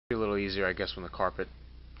A little easier, I guess, when the carpet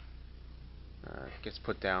gets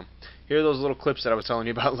put down. Here are those little clips that I was telling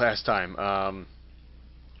you about last time. I'm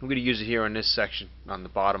going to use it here on this section, on the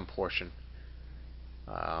bottom portion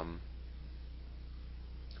of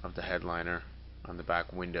the headliner, on the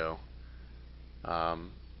back window. Now,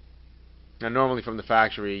 normally from the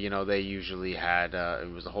factory, you know, they usually had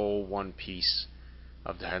it was the whole one piece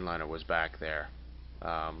of the headliner was back there.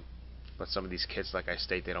 But some of these kits, like I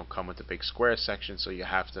state, they don't come with the big square section, so you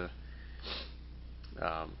have to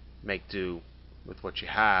make do with what you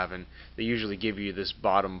have, and they usually give you this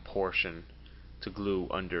bottom portion to glue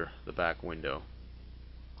under the back window.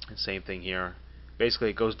 And same thing here. Basically,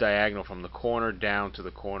 it goes diagonal from the corner down to the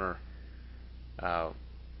corner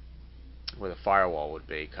where the firewall would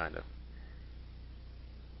be, kind of.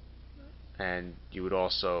 And you would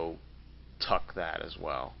also tuck that as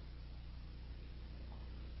well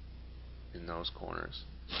in those corners.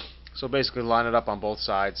 So basically line it up on both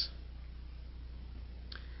sides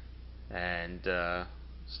and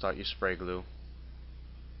start your spray glue.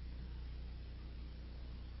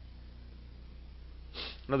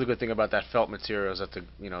 Another good thing about that felt material is that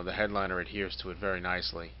the headliner adheres to it very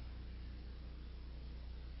nicely.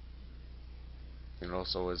 And it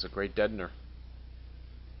also is a great deadener.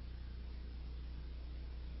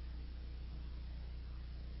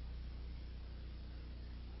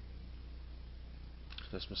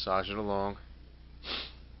 Just massage it along.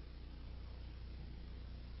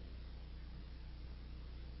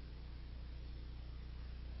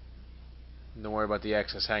 Don't worry about the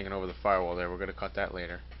excess hanging over the firewall there. We're going to cut that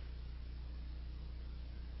later.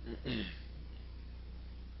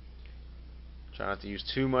 Try not to use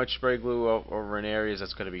too much spray glue over in areas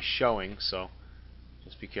that's going to be showing, so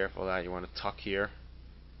just be careful of that. You want to tuck here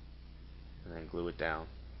and then glue it down.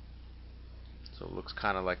 So it looks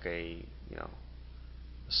kind of like a,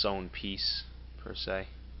 sewn piece per se.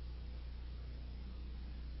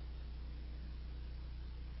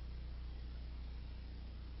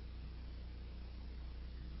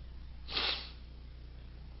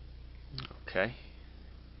 Okay.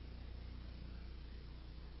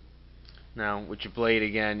 Now with your blade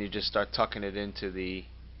again, you just start tucking it into the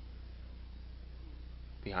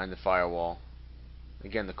behind the firewall.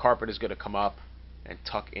 Again, the carpet is going to come up and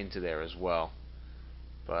tuck into there as well,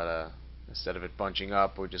 but instead of it bunching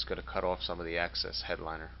up, we're just going to cut off some of the excess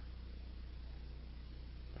headliner.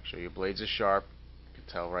 Make sure your blades are sharp. You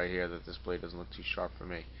can tell right here that this blade doesn't look too sharp for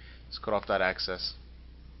me. Just cut off that excess,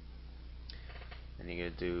 and you're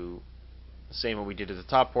going to do the same what we did at the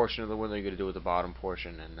top portion of the window. You're going to do with the bottom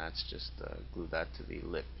portion, and that's just glue that to the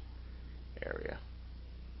lip area.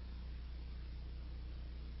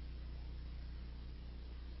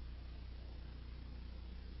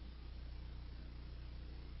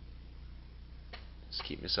 Just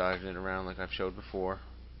keep massaging it around like I've showed before,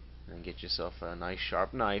 and get yourself a nice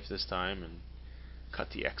sharp knife this time and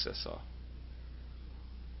cut the excess off.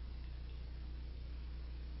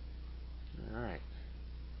 Alright.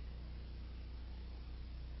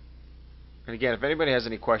 And again, if anybody has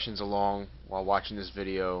any questions along while watching this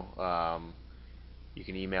video, you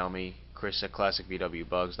can email me,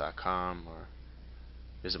 chris@classicvwbugs.com, or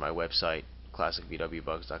visit my website,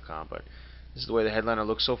 classicvwbugs.com. But this is the way the headliner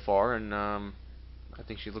looks so far, and I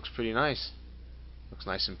think she looks pretty nice. Looks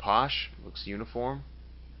nice and posh. Looks uniform.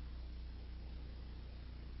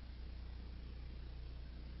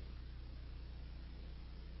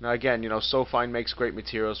 Now again, SoFine makes great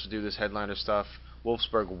materials to do this headliner stuff.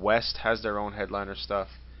 Wolfsburg West has their own headliner stuff.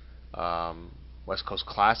 West Coast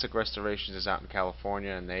Classic Restorations is out in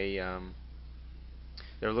California, and they're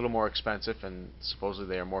a little more expensive, and supposedly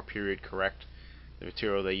they are more period correct. The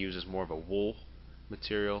material they use is more of a wool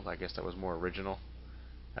material. I guess that was more original,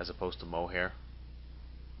 as opposed to mohair.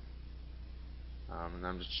 And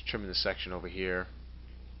I'm just trimming the section over here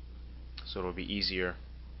so it'll be easier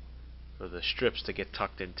for the strips to get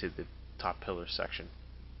tucked into the top pillar section.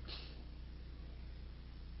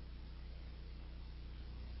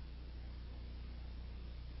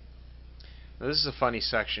 Now this is a funny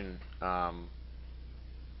section that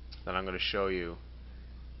I'm going to show you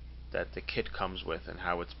that the kit comes with and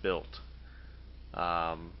how it's built.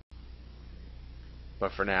 But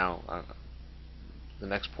for now, the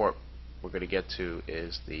next part we're going to get to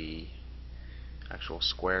is the actual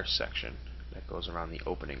square section that goes around the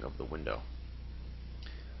opening of the window.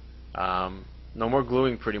 No more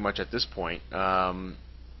gluing pretty much at this point. What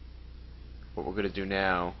we're going to do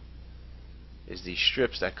now is these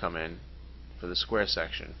strips that come in for the square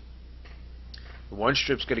section. The one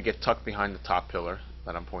strip's going to get tucked behind the top pillar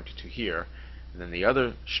that I'm pointing to here, and then the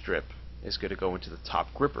other strip is going to go into the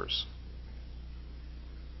top grippers.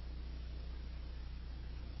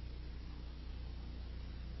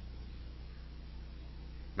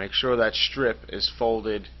 make sure that strip is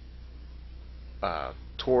folded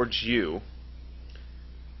towards you,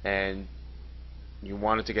 and you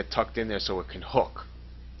want it to get tucked in there so it can hook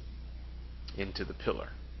into the pillar.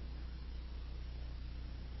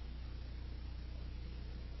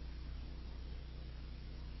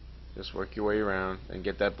 Just work your way around and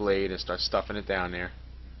get that blade and start stuffing it down there.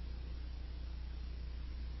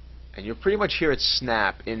 And you'll pretty much hear it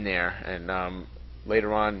snap in there, and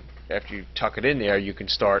later on, after you tuck it in there, you can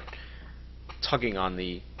start tugging on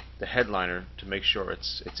the headliner to make sure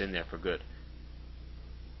it's in there for good.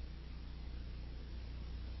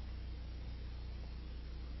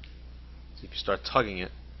 So if you start tugging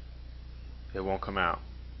it, it won't come out.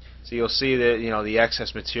 So you'll see that the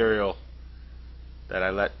excess material that I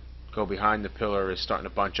let go behind the pillar is starting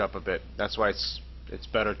to bunch up a bit. That's why it's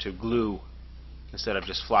better to glue instead of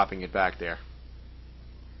just flopping it back there.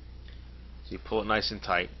 So you pull it nice and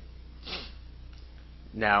tight.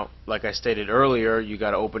 Now, like I stated earlier, you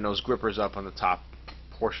got to open those grippers up on the top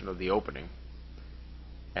portion of the opening,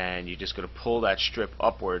 and you're just going to pull that strip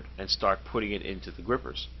upward and start putting it into the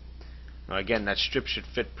grippers. Now again, that strip should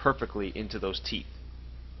fit perfectly into those teeth.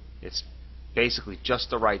 It's basically just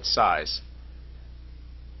the right size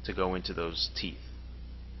to go into those teeth.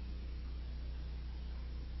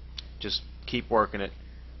 Just keep working it.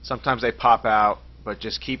 Sometimes they pop out, but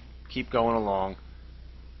just keep going along,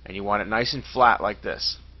 and you want it nice and flat like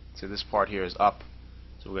this. So this part here is up,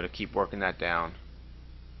 so we're going to keep working that down.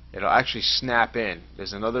 It'll actually snap in.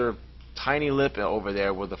 There's another tiny lip over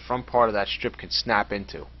there where the front part of that strip can snap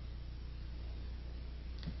into.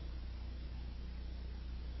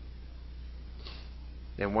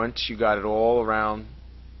 Then once you got it all around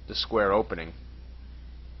the square opening,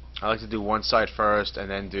 I like to do one side first and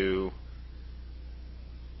then do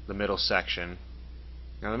the middle section.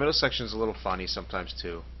 Now the middle section is a little funny sometimes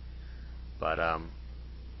too, but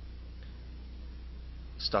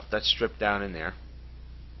stuff that strip down in there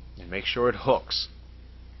and make sure it hooks.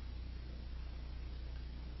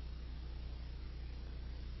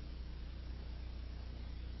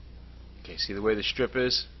 Okay, see the way the strip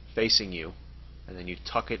is facing you, and then you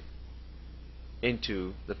tuck it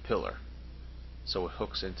into the pillar so it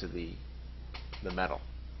hooks into the metal.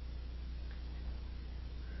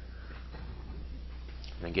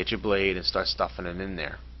 And then get your blade and start stuffing it in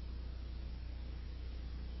there.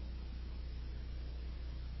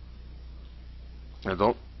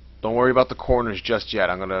 Now don't worry about the corners just yet.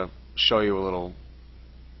 I'm going to show you a little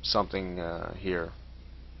something here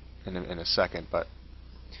in a second, but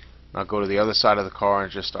I'll go to the other side of the car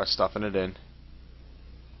and just start stuffing it in,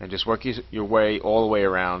 and just work your way all the way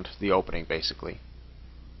around the opening basically,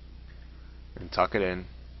 and tuck it in.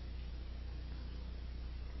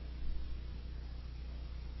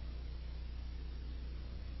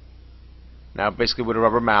 Now basically with a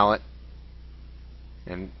rubber mallet,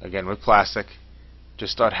 and again with plastic,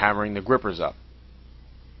 just start hammering the grippers up.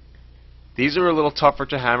 These are a little tougher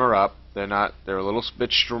to hammer up. They're a little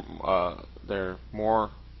bit they're more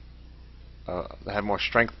they have more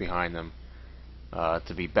strength behind them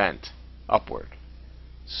to be bent upward.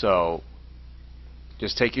 So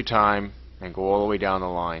just take your time and go all the way down the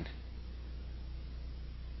line.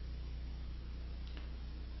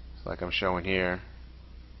 So like I'm showing here,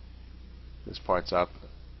 this part's up,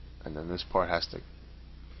 and then this part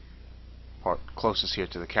part closest here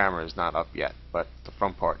to the camera is not up yet, but the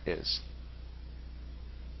front part is.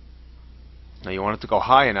 Now you want it to go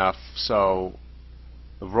high enough so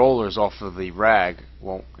the rollers off of the rag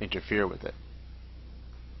won't interfere with it,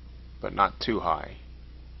 but not too high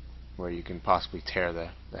where you can possibly tear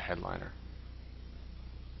the headliner.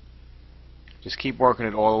 Just keep working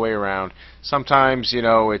it all the way around. Sometimes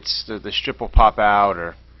it's the strip will pop out,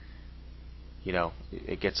 or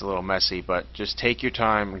it gets a little messy, but just take your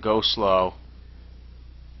time and go slow.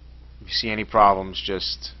 If you see any problems,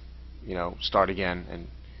 just start again,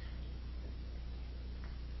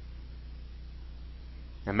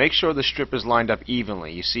 and make sure the strip is lined up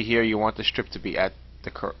evenly. You see here, you want the strip to be at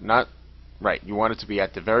the not right. You want it to be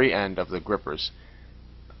at the very end of the grippers,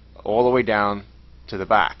 all the way down to the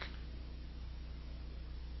back.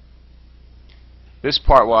 This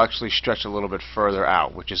part will actually stretch a little bit further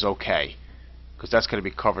out, which is okay, because that's going to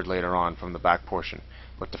be covered later on from the back portion.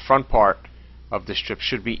 But the front part of the strip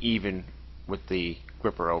should be even with the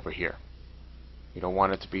gripper over here. You don't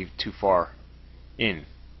want it to be too far in.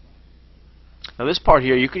 Now this part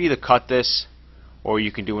here, you could either cut this or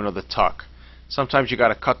you can do another tuck. Sometimes you got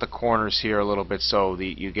to cut the corners here a little bit so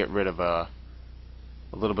you get rid of a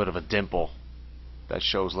little bit of a dimple that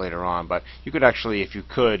shows later on. But you could actually, if you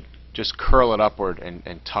could, just curl it upward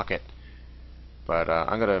and tuck it. But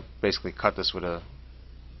I'm going to basically cut this with a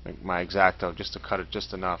my X-Acto, just to cut it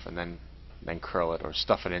just enough, and then curl it or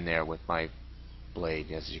stuff it in there with my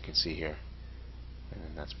blade, as you can see here.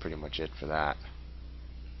 And that's pretty much it for that.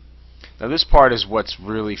 Now this part is what's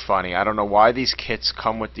really funny. I don't know why these kits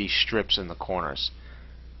come with these strips in the corners.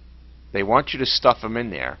 They want you to stuff them in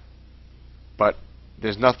there, but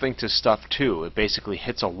there's nothing to stuff to. It basically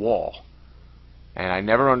hits a wall. And I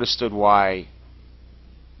never understood why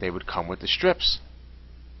they would come with the strips.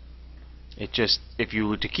 It just, if you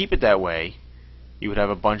were to keep it that way, you would have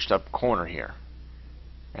a bunched up corner here.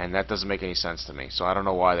 And that doesn't make any sense to me. So I don't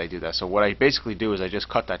know why they do that. So what I basically do is I just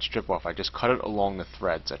cut that strip off. I just cut it along the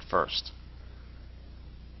threads at first.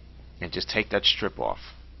 And just take that strip off.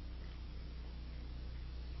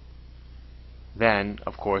 Then,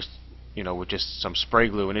 of course, you know, with just some spray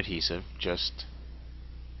glue and adhesive, just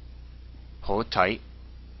pull it tight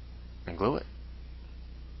and glue it.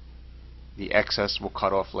 The excess will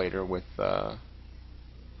cut off later with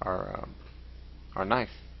our knife.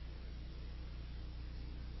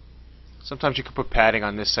 Sometimes you can put padding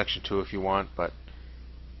on this section too if you want, but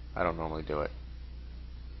I don't normally do it.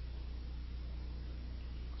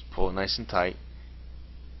 Just pull it nice and tight.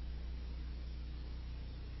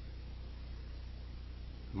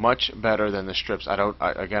 Much better than the strips.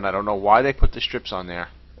 Again, I don't know why they put the strips on there.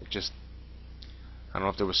 It just, I don't know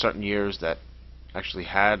if there were certain years that actually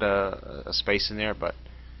had a space in there, but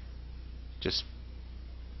just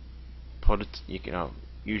put it, you know,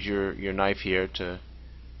 use your knife here to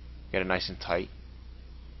get it nice and tight,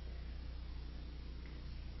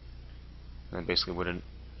 and then basically with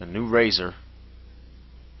a new razor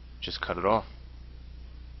just cut it off.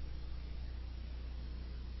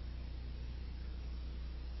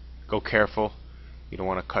 Go careful, you don't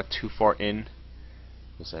want to cut too far in,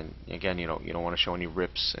 because then again you don't want to show any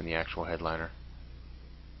rips in the actual headliner.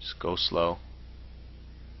 Just go slow.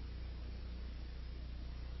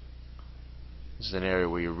 This is an area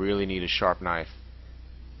where you really need a sharp knife.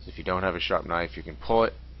 If you don't have a sharp knife, you can pull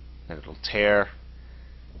it and it'll tear,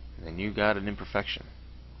 and then you got an imperfection.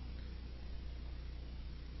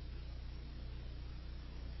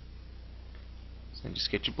 So then just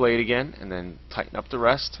get your blade again and then tighten up the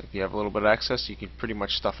rest. If you have a little bit of excess, you can pretty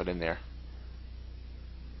much stuff it in there.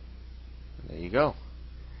 And there you go.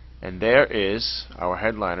 And there is our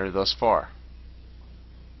headliner thus far.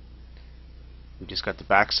 We just got the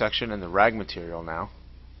back section and the rag material now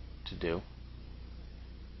to do.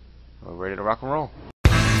 We're ready to rock and roll.